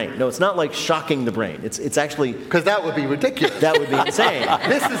to the brain. No, it's not like shocking the brain. It's actually... Because that would be ridiculous. That would be insane.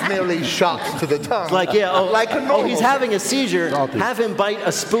 This is merely shocks to the tongue. It's like, like a normal he's having a seizure. Salty. Have him bite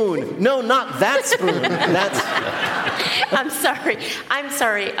a spoon. No, not that spoon. That's... I'm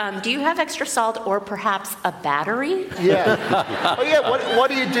sorry. Do you have extra salt or perhaps a battery? Yeah. Oh, yeah. What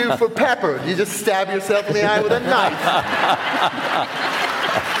do you do for pepper? Do you just stab yourself in the eye with a knife?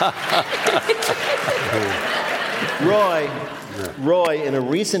 Roy, in a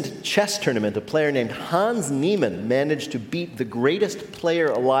recent chess tournament, a player named Hans Niemann managed to beat the greatest player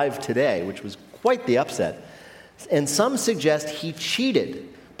alive today, which was quite the upset. And some suggest he cheated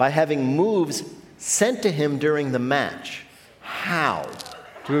by having moves sent to him during the match. How?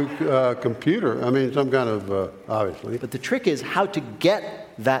 Through computer. Some kind of, obviously. But the trick is how to get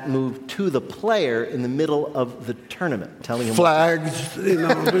that move to the player in the middle of the tournament, telling him flags.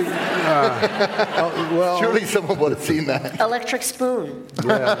 Well, surely someone would have seen that. Electric spoon.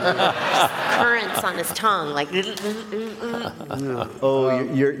 Yeah. Currents on his tongue, like. Oh,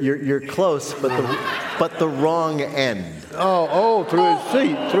 you're close, but the wrong end. Oh, through his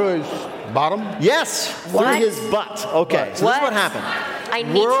seat, through his bottom. Yes, what? Through his butt. Okay, so this is what happened. I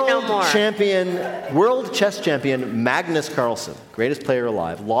need to know more. World chess champion Magnus Carlsen, greatest player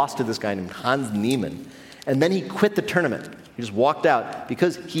alive, lost to this guy named Hans Niemann, and then he quit the tournament. He just walked out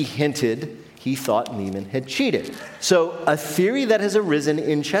because he hinted he thought Niemann had cheated. So a theory that has arisen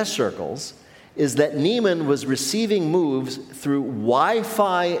in chess circles is that Niemann was receiving moves through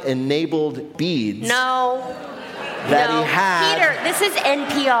Wi-Fi enabled beads. That he had. Peter, this is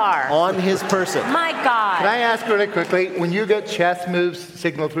NPR. On his person. My God. Can I ask really quickly, when you get chess moves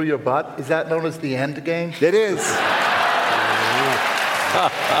signaled through your butt, is that known as the end game? It is.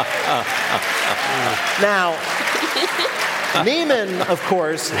 Now, Niemann, of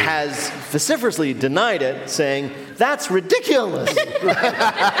course, has vociferously denied it, saying, that's ridiculous.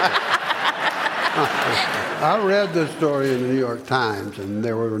 I read this story in the New York Times, and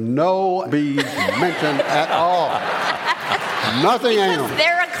there were no beads mentioned at all. Nothing anal.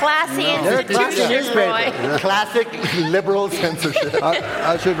 They're a classy institution, Roy. Classic liberal censorship.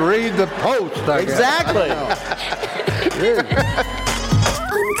 I should read the Post, I guess. Exactly. I'm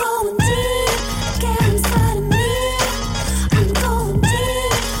going deep, get inside of me. I'm going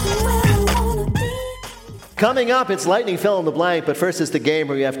deep, where I wanna be. Coming up, it's Lightning Fill in the Blank, but first it's the game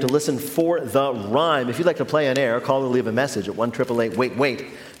where you have to listen for the rhyme. If you'd like to play on air, call or leave a message at 1-888-WAIT-WAIT.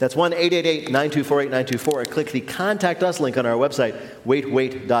 That's 1-888-924-8924. Or click the Contact Us link on our website,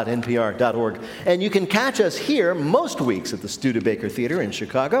 waitwait.npr.org. And you can catch us here most weeks at the Studebaker Theater in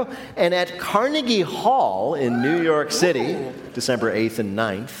Chicago and at Carnegie Hall in New York City, December 8th and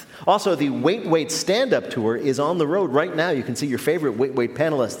 9th. Also, the Wait Wait stand-up tour is on the road right now. You can see your favorite Wait Wait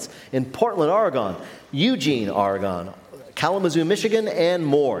panelists in Portland, Oregon, Eugene, Oregon, Kalamazoo, Michigan, and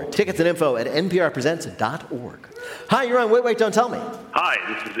more. Tickets and info at nprpresents.org. Hi, you're on Wait, Wait, Don't Tell Me. Hi,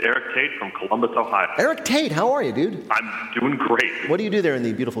 this is Eric Tate from Columbus, Ohio. Eric Tate, how are you, dude? I'm doing great. What do you do there in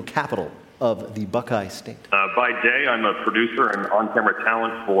the beautiful capital of the Buckeye State? By day, I'm a producer and on-camera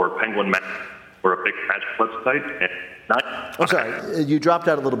talent for Penguin Magic. We're a big magic website. And I'm sorry, you dropped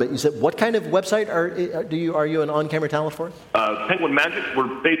out a little bit. You said, what kind of website are you an on-camera talent for? Penguin Magic, we're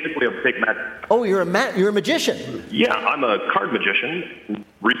basically a big magic. Oh, you're a magician. Yeah, I'm a card magician.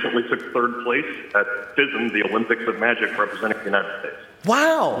 Recently took third place at FISM, the Olympics of Magic, representing the United States.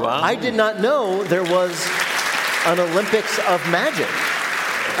 Wow. I did not know there was an Olympics of Magic.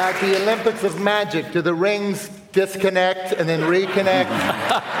 At the Olympics of Magic, do the rings disconnect and then reconnect?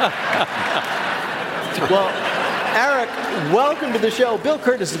 Well, Eric, welcome to the show. Bill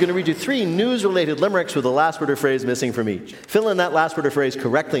Curtis is going to read you 3 news-related limericks with a last word or phrase missing from each. Fill in that last word or phrase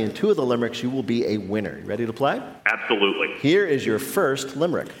correctly in 2 of the limericks. You will be a winner. You ready to play? Absolutely. Here is your first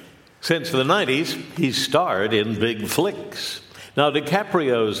limerick. Since the 90s, he's starred in big flicks. Now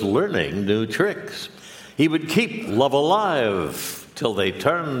DiCaprio's learning new tricks. He would keep love alive till they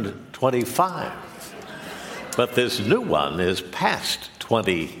turned 25. But this new one is past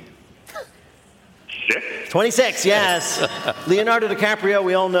 20. 26, yes. Leonardo DiCaprio,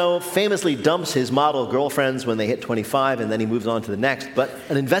 we all know, famously dumps his model girlfriends when they hit 25, and then he moves on to the next. But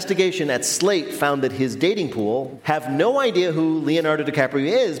an investigation at Slate found that his dating pool have no idea who Leonardo DiCaprio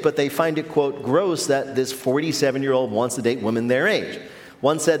is, but they find it, quote, gross that this 47-year-old wants to date women their age.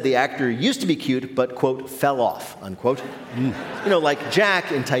 One said the actor used to be cute, but, quote, fell off, unquote. You know, like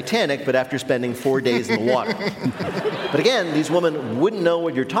Jack in Titanic, but after spending 4 days in the water. But again, these women wouldn't know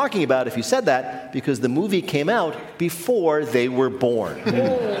what you're talking about if you said that, because the movie came out before they were born.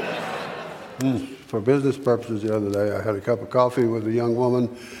 For business purposes, the other day, I had a cup of coffee with a young woman,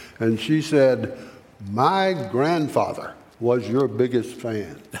 and she said, "My grandfather was your biggest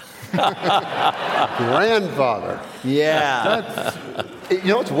fan." Grandfather. Yeah. You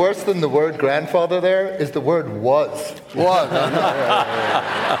know what's worse than the word grandfather there is the word was. Was.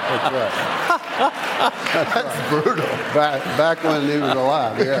 That's brutal. Back when he was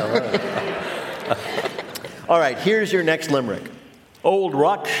alive, yeah. Right. All right, here's your next limerick. Old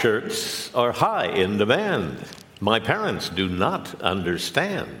rock shirts are high in demand. My parents do not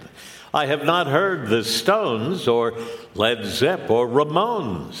understand. I have not heard the Stones or Led Zepp or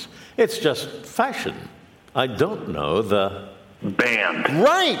Ramones. It's just fashion. I don't know the band.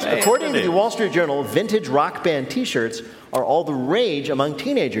 Right! According to the Wall Street Journal, vintage rock band T-shirts are all the rage among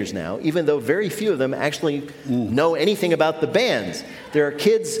teenagers now, even though very few of them actually know anything about the bands. There are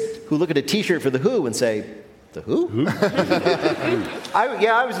kids who look at a T-shirt for The Who and say, "The Who?"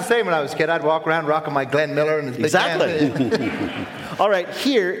 I was the same when I was a kid. I'd walk around rocking my Glenn Miller and his big Exactly. band. All right,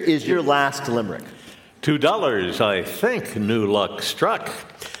 here is your last limerick. $2, I think, new luck struck.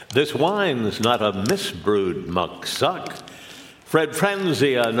 This wine's not a misbrewed muck suck. Fred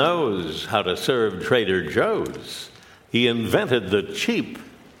Franzia knows how to serve Trader Joe's. He invented the cheap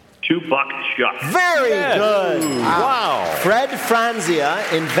 $2 chuck. Very good. Wow. Fred Franzia,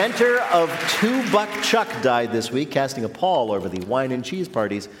 inventor of $2 chuck, died this week, casting a pall over the wine and cheese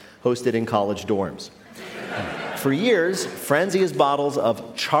parties hosted in college dorms. For years, Franzia's bottles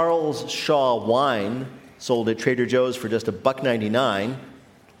of Charles Shaw wine sold at Trader Joe's for just $1.99,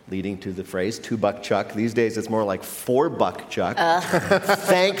 leading to the phrase $2 chuck. These days, it's more like $4 chuck.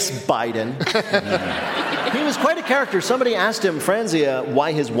 Thanks, Biden. He was quite a character. Somebody asked him, Franzia,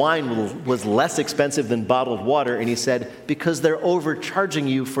 why his wine was less expensive than bottled water, and he said, because they're overcharging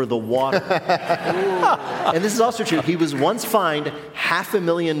you for the water. And this is also true. He was once fined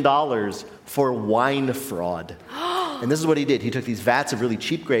 $500,000 for wine fraud. And this is what he did. He took these vats of really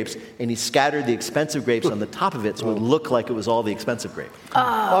cheap grapes and he scattered the expensive grapes on the top of it so it would look like it was all the expensive grape.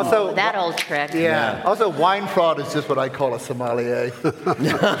 Oh, Also, that old trick. Yeah. Also, wine fraud is just what I call a sommelier.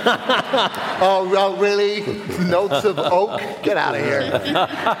 Oh, really? Notes of oak? Get out of here.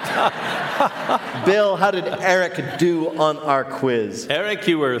 Bill, how did Eric do on our quiz? Eric,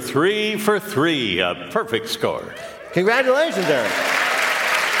 you were 3 for 3, a perfect score. Congratulations, Eric.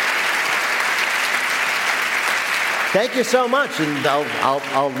 Thank you so much, and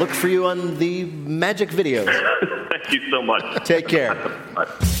I'll look for you on the magic videos. Thank you so much. Take care. Bye.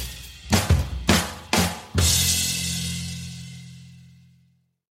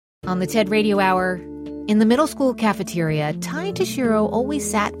 On the TED Radio Hour, in the middle school cafeteria, Tai Toshiro always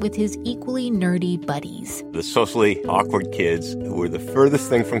sat with his equally nerdy buddies. The socially awkward kids who were the furthest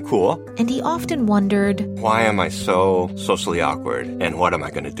thing from cool. And he often wondered, why am I so socially awkward, and what am I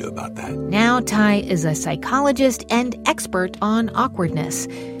going to do about that? Now Tai is a psychologist and expert on awkwardness,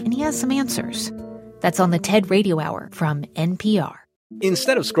 and he has some answers. That's on the TED Radio Hour from NPR.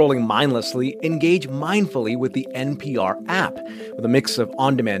 Instead of scrolling mindlessly, engage mindfully with the NPR app. With a mix of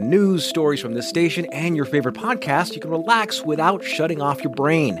on-demand news, stories from this station, and your favorite podcast, you can relax without shutting off your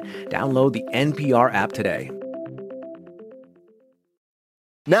brain. Download the NPR app today.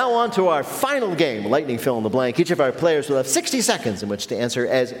 Now on to our final game, Lightning Fill in the Blank. Each of our players will have 60 seconds in which to answer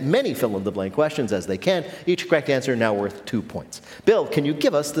as many fill-in-the-blank questions as they can. Each correct answer now worth 2 points. Bill, can you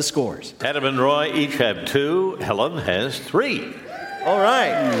give us the scores? Adam and Roy each have 2. Helen has 3. All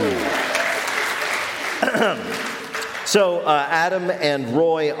right. So Adam and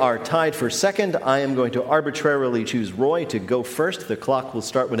Roy are tied for second. I am going to arbitrarily choose Roy to go first. The clock will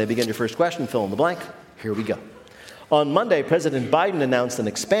start when I begin your first question. Fill in the blank. Here we go. On Monday, President Biden announced an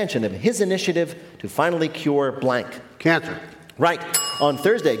expansion of his initiative to finally cure blank. Cancer. Right. On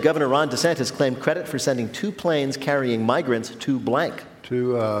Thursday, Governor Ron DeSantis claimed credit for sending 2 planes carrying migrants to blank.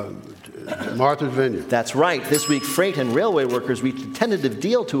 To Martha's Vineyard. That's right. This week, freight and railway workers reached a tentative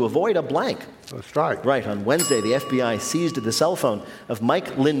deal to avoid a blank. A strike. Right. On Wednesday, the FBI seized the cell phone of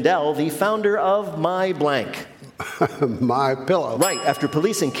Mike Lindell, the founder of My Blank. My Pillow. Right. After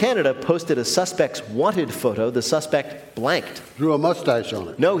police in Canada posted a suspect's wanted photo, the suspect blanked. Drew a mustache on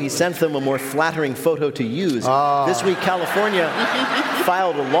it. No, he sent them a more flattering photo to use. This week, California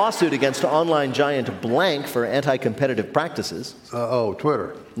filed a lawsuit against online giant Blank for anti-competitive practices.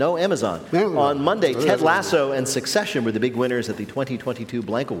 Twitter. No, Amazon. On Monday, Ted Lasso and Succession were the big winners at the 2022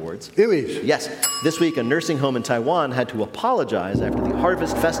 Blank Awards. Emmys. Yes. This week, a nursing home in Taiwan had to apologize after the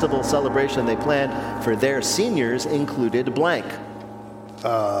Harvest Festival celebration they planned for their seniors included blank.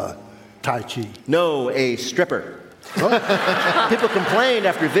 Tai Chi. No, a stripper. People complained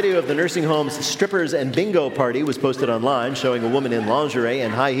after video of the nursing home's strippers and bingo party was posted online, showing a woman in lingerie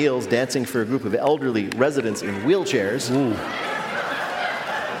and high heels dancing for a group of elderly residents in wheelchairs. Ooh.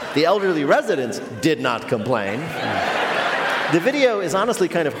 The elderly residents did not complain. The video is honestly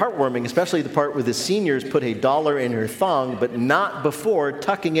kind of heartwarming, especially the part where the seniors put $1 in her thong, but not before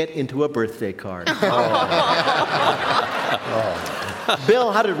tucking it into a birthday card.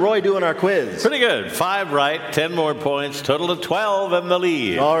 Bill, how did Roy do in our quiz? Pretty good. 5 right, 10 more points, total of 12 in the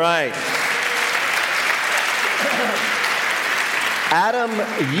lead. All right. Adam,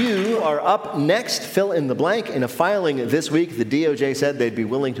 you are up next. Fill in the blank. In a filing this week, the DOJ said they'd be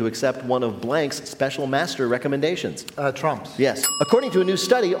willing to accept one of blank's special master recommendations. Trump's. Yes. According to a new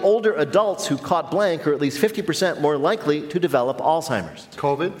study, older adults who caught blank are at least 50% more likely to develop Alzheimer's.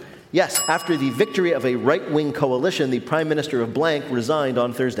 COVID? Yes. After the victory of a right-wing coalition, the prime minister of blank resigned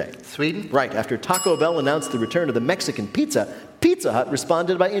on Thursday. Sweden? Right. After Taco Bell announced the return of the Mexican pizza, Pizza Hut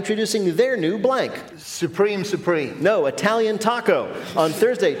responded by introducing their new blank. Supreme. No, Italian taco. On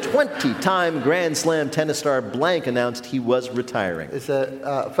Thursday, 20-time Grand Slam tennis star blank announced he was retiring. It's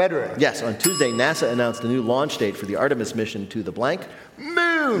Federer. Yes, on Tuesday, NASA announced a new launch date for the Artemis mission to the blank.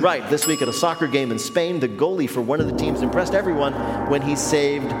 Moon! Right, this week at a soccer game in Spain, the goalie for one of the teams impressed everyone when he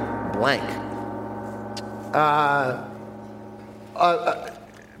saved blank.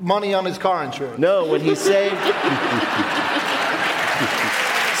 Money on his car insurance. No, when he saved...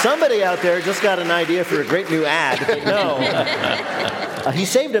 Somebody out there just got an idea for a great new ad, but no. He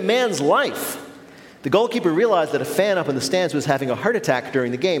saved a man's life. The goalkeeper realized that a fan up in the stands was having a heart attack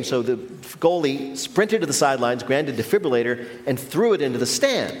during the game, so the goalie sprinted to the sidelines, grabbed a defibrillator, and threw it into the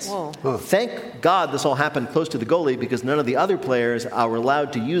stands. Whoa. Thank God this all happened close to the goalie, because none of the other players are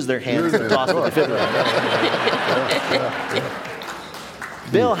allowed to use their hands to toss the defibrillator.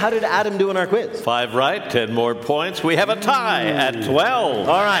 Bill, how did Adam do in our quiz? 5 right, 10 more points. We have a tie at 12.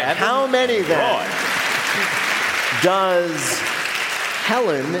 All right, how many then does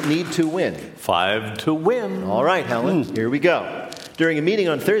Helen need to win? 5 to win. All right, Helen, here we go. During a meeting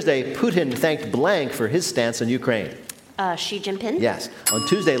on Thursday, Putin thanked blank for his stance on Ukraine. Xi Jinping? Yes. On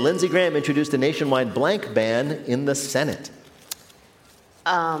Tuesday, Lindsey Graham introduced a nationwide blank ban in the Senate.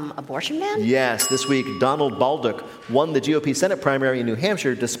 Abortion ban? Yes. This week, Donald Baldock won the GOP Senate primary in New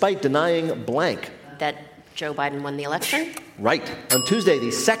Hampshire despite denying blank. That Joe Biden won the election? Right. On Tuesday, the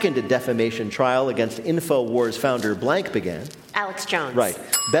second defamation trial against InfoWars founder blank began. Alex Jones. Right.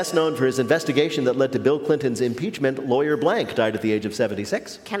 Best known for his investigation that led to Bill Clinton's impeachment, lawyer blank died at the age of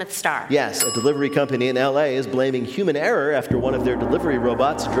 76. Kenneth Starr. Yes. A delivery company in L.A. is blaming human error after one of their delivery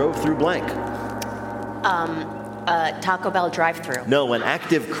robots drove through blank. Taco Bell drive-thru. No, an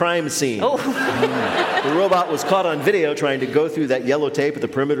active crime scene. Oh. The robot was caught on video trying to go through that yellow tape at the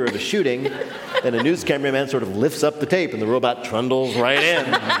perimeter of a shooting. Then a news cameraman sort of lifts up the tape and the robot trundles right in.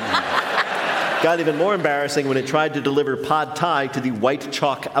 Got even more embarrassing when it tried to deliver pad thai to the white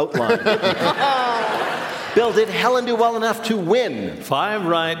chalk outline. Bill, did Helen do well enough to win? 5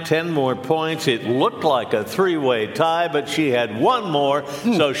 right, 10 more points. It looked like a 3-way tie, but she had one more,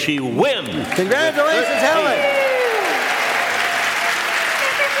 so she wins. Congratulations, Helen!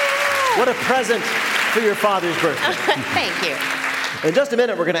 What a present for your father's birthday. Thank you. In just a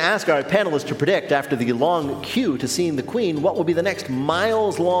minute, we're going to ask our panelists to predict, after the long queue to seeing the Queen, what will be the next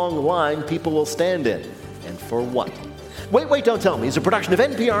miles-long line people will stand in, and for what. Wait, Don't Tell Me is a production of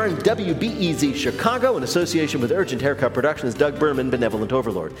NPR and WBEZ Chicago in association with Urgent Haircut Productions, Doug Berman, Benevolent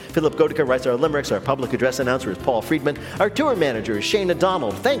Overlord. Philip Gotica writes our limericks. Our public address announcer is Paul Friedman. Our tour manager is Shana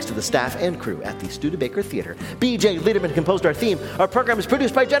Donald. Thanks to the staff and crew at the Studebaker Theater. B.J. Liederman composed our theme. Our program is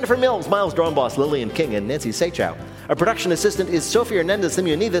produced by Jennifer Mills, Miles Dornbos, Lillian King, and Nancy Seychow. Our production assistant is Sophie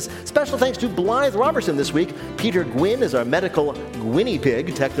Hernandez-Simeonidis. Special thanks to Blythe Robertson this week. Peter Gwynn is our medical guinea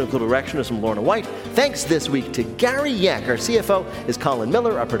pig. Technical direction is from Lorna White. Thanks this week to Gary Yeck. Our CFO is Colin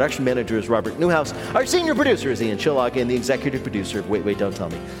Miller. Our production manager is Robert Newhouse. Our senior producer is Ian Chillag. And the executive producer of Wait, Wait, Don't Tell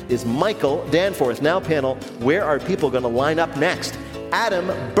Me is Michael Danforth. Now, panel, where are people going to line up next? Adam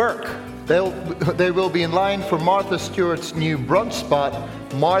Burke. They will be in line for Martha Stewart's new brunch spot,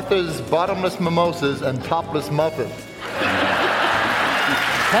 Martha's Bottomless Mimosas and Topless Muffins.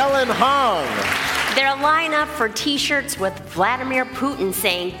 Helen Hong. They'll line up for T-shirts with Vladimir Putin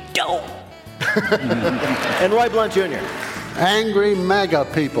saying, "Don't." And Roy Blunt Jr. Angry MAGA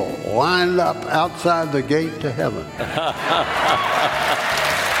people lined up outside the gate to heaven.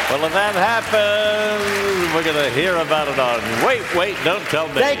 Well, if that happens, we're going to hear about it on Wait, Wait, Don't Tell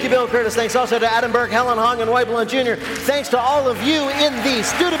Me. Thank you, Bill Curtis. Thanks also to Adam Burke, Helen Hong, and Roy Blunt Jr. Thanks to all of you in the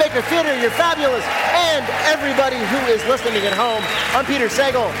Studebaker Theater. You're fabulous. And everybody who is listening at home. I'm Peter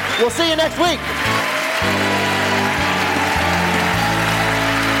Sagal. We'll see you next week.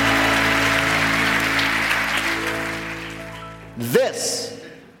 This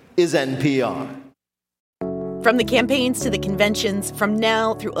is NPR. From the campaigns to the conventions, from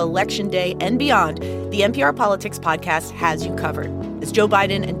now through Election Day and beyond, the NPR Politics Podcast has you covered. As Joe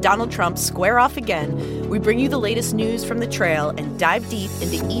Biden and Donald Trump square off again, we bring you the latest news from the trail and dive deep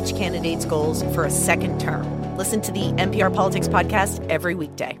into each candidate's goals for a second term. Listen to the NPR Politics Podcast every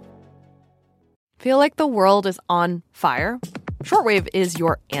weekday. Feel like the world is on fire? Shortwave is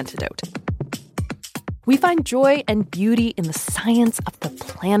your antidote. We find joy and beauty in the science of the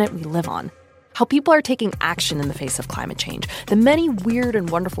planet we live on. How people are taking action in the face of climate change, the many weird and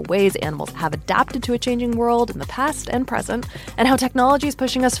wonderful ways animals have adapted to a changing world in the past and present, and how technology is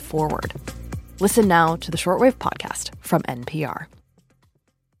pushing us forward. Listen now to the Shortwave Podcast from NPR.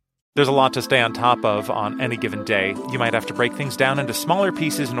 There's a lot to stay on top of on any given day. You might have to break things down into smaller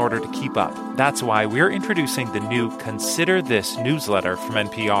pieces in order to keep up. That's why we're introducing the new Consider This newsletter from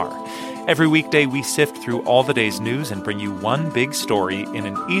NPR. Every weekday, we sift through all the day's news and bring you one big story in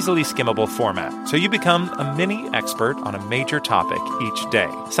an easily skimmable format, so you become a mini expert on a major topic each day.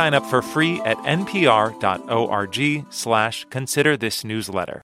 Sign up for free at npr.org/considerthisnewsletter.